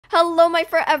Hello my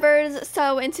forevers!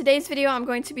 So in today's video I'm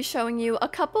going to be showing you a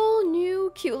couple new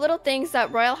cute little things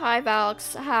that Royale High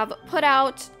Valks have put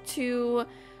out to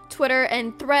Twitter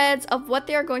and Threads of what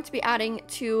they are going to be adding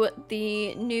to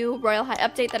the new Royale High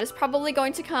update that is probably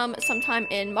going to come sometime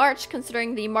in March,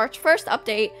 considering the March 1st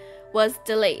update was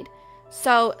delayed.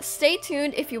 So stay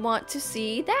tuned if you want to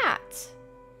see that.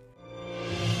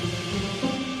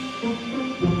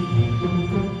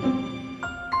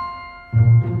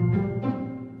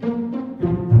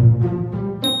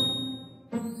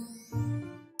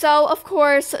 So, of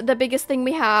course, the biggest thing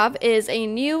we have is a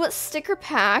new sticker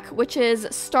pack, which is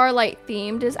Starlight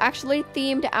themed. It is actually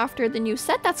themed after the new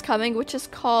set that's coming, which is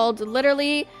called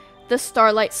literally the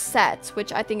Starlight set,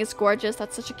 which I think is gorgeous.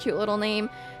 That's such a cute little name.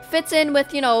 Fits in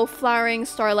with, you know, flowering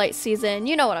starlight season.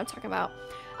 You know what I'm talking about.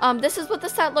 This is what the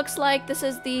set looks like. This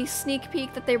is the sneak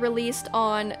peek that they released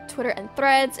on Twitter and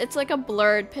Threads. It's like a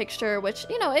blurred picture, which,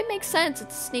 you know, it makes sense.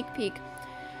 It's a sneak peek.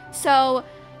 So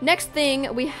next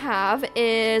thing we have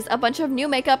is a bunch of new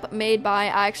makeup made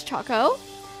by IX Choco.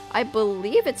 I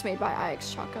believe it's made by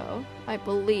IX Choco. I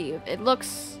believe. It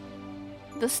looks,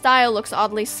 the style looks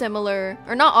oddly similar,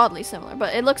 or not oddly similar,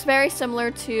 but it looks very similar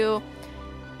to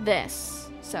this.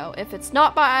 So if it's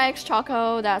not by IX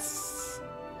Choco, that's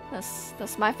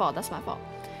my fault. That's my fault.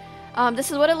 This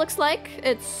is what it looks like.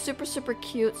 It's super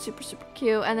cute, super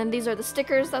cute. And then these are the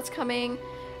stickers that's coming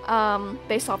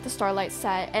based off the Starlight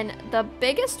set. And the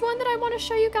biggest one that I want to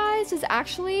show you guys is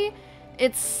actually,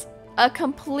 it's a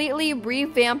completely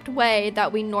revamped way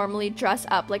that we normally dress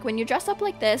up. Like when you dress up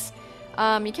like this,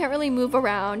 you can't really move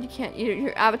around. You can't,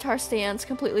 your avatar stands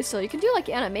completely still. You can do like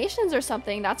animations or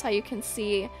something. That's how you can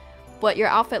see what your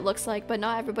outfit looks like, but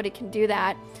not everybody can do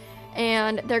that.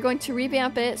 And they're going to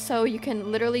revamp it so you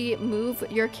can literally move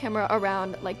your camera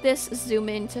around like this, zoom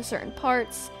into certain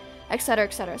parts, etc,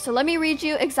 etc. So let me read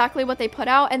you exactly what they put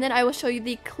out, and then I will show you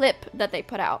the clip that they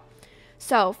put out.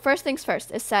 So first things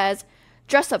first, it says,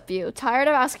 dress up view. Tired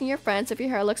of asking your friends if your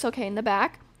hair looks okay in the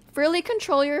back? Freely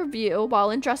control your view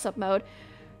while in dress up mode,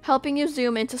 helping you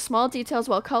zoom into small details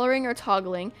while coloring or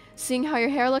toggling, seeing how your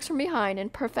hair looks from behind,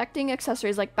 and perfecting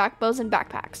accessories like back bows and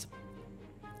backpacks.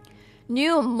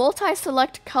 New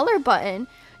multi-select color button.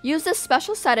 Use this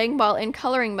special setting while in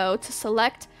coloring mode to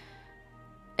select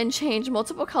and change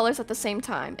multiple colors at the same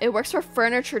time. It works for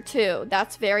furniture too.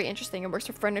 That's very interesting. It works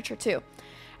for furniture too.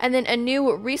 And then a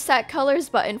new reset colors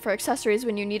button for accessories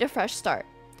when you need a fresh start.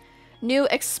 New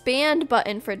expand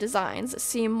button for designs.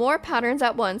 See more patterns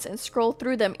at once and scroll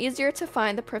through them, easier to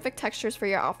find the perfect textures for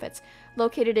your outfits.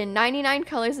 Located in 99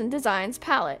 colors and designs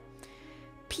palette.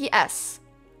 PS.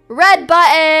 Red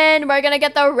button! We're gonna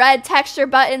get the red texture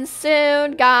button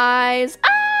soon, guys.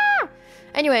 Ah!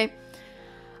 Anyway,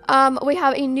 we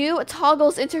have a new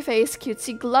toggles interface,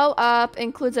 cutesy glow up,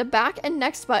 includes a back and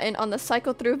next button on the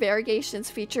cycle through variations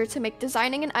feature to make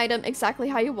designing an item exactly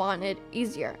how you want it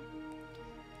easier.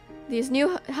 These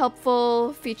new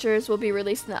helpful features will be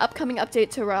released in the upcoming update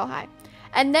to Royale High.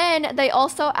 And then they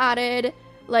also added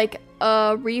like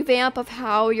a revamp of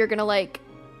how you're gonna like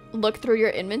look through your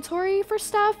inventory for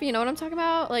stuff. You know what I'm talking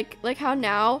about? Like how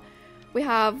now we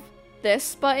have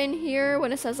this button here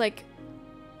when it says like,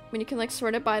 when you can like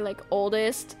sort it by like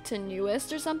oldest to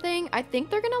newest or something. I think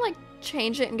they're gonna like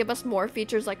change it and give us more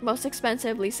features like most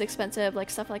expensive, least expensive, like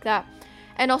stuff like that.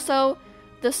 And also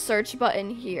the search button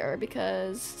here,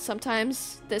 because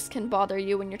sometimes this can bother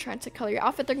you when you're trying to color your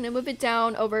outfit. They're gonna move it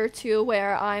down over to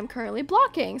where I'm currently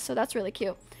blocking, so that's really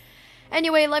cute.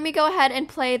 Anyway, let me go ahead and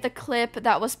play the clip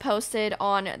that was posted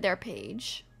on their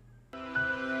page.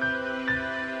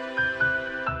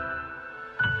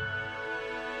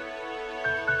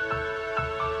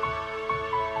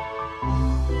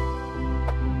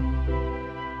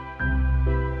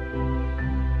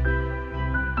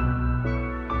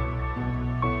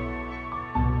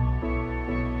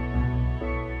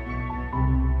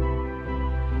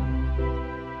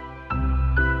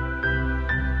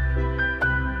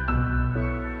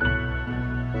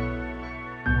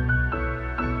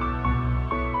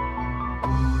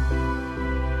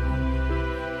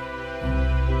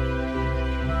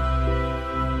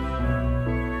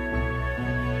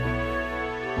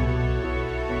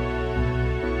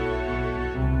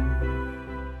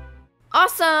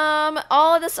 Awesome!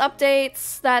 All of this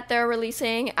updates that they're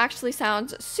releasing actually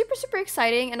sounds super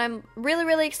exciting, and I'm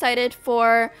really excited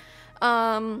for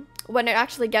when it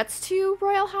actually gets to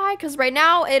Royale High, because right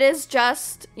now it is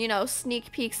just, you know,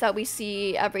 sneak peeks that we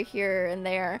see every here and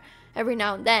there, every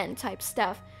now and then type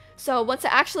stuff. So once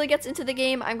it actually gets into the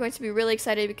game, I'm going to be really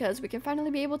excited because we can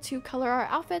finally be able to color our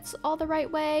outfits all the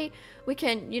right way. We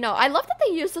can, you know, I love that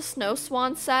they used the Snow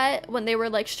Swan set when they were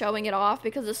like showing it off,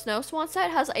 because the Snow Swan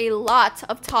set has a lot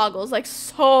of toggles, like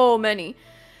so many.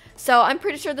 So I'm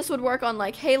pretty sure this would work on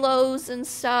like halos and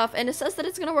stuff, and it says that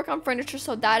it's gonna work on furniture,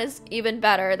 so that is even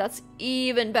better. That's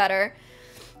even better.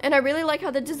 And I really like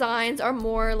how the designs are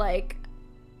more like,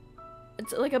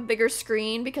 it's like a bigger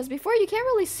screen, because before you can't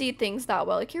really see things that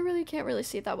well. Like you really can't really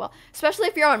see it that well, especially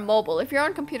if you're on mobile. If you're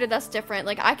on computer, that's different.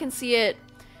 Like I can see it,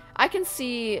 I can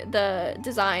see the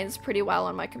designs pretty well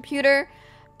on my computer,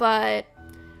 but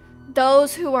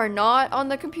those who are not on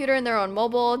the computer and they're on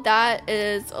mobile, that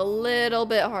is a little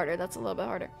bit harder. That's a little bit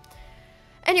harder.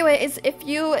 Anyways, if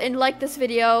you like this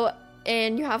video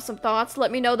and you have some thoughts, let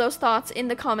me know those thoughts in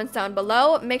the comments down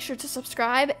below. Make sure to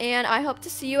subscribe, and I hope to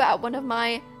see you at one of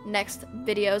my next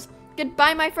videos.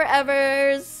 Goodbye, my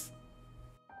forevers!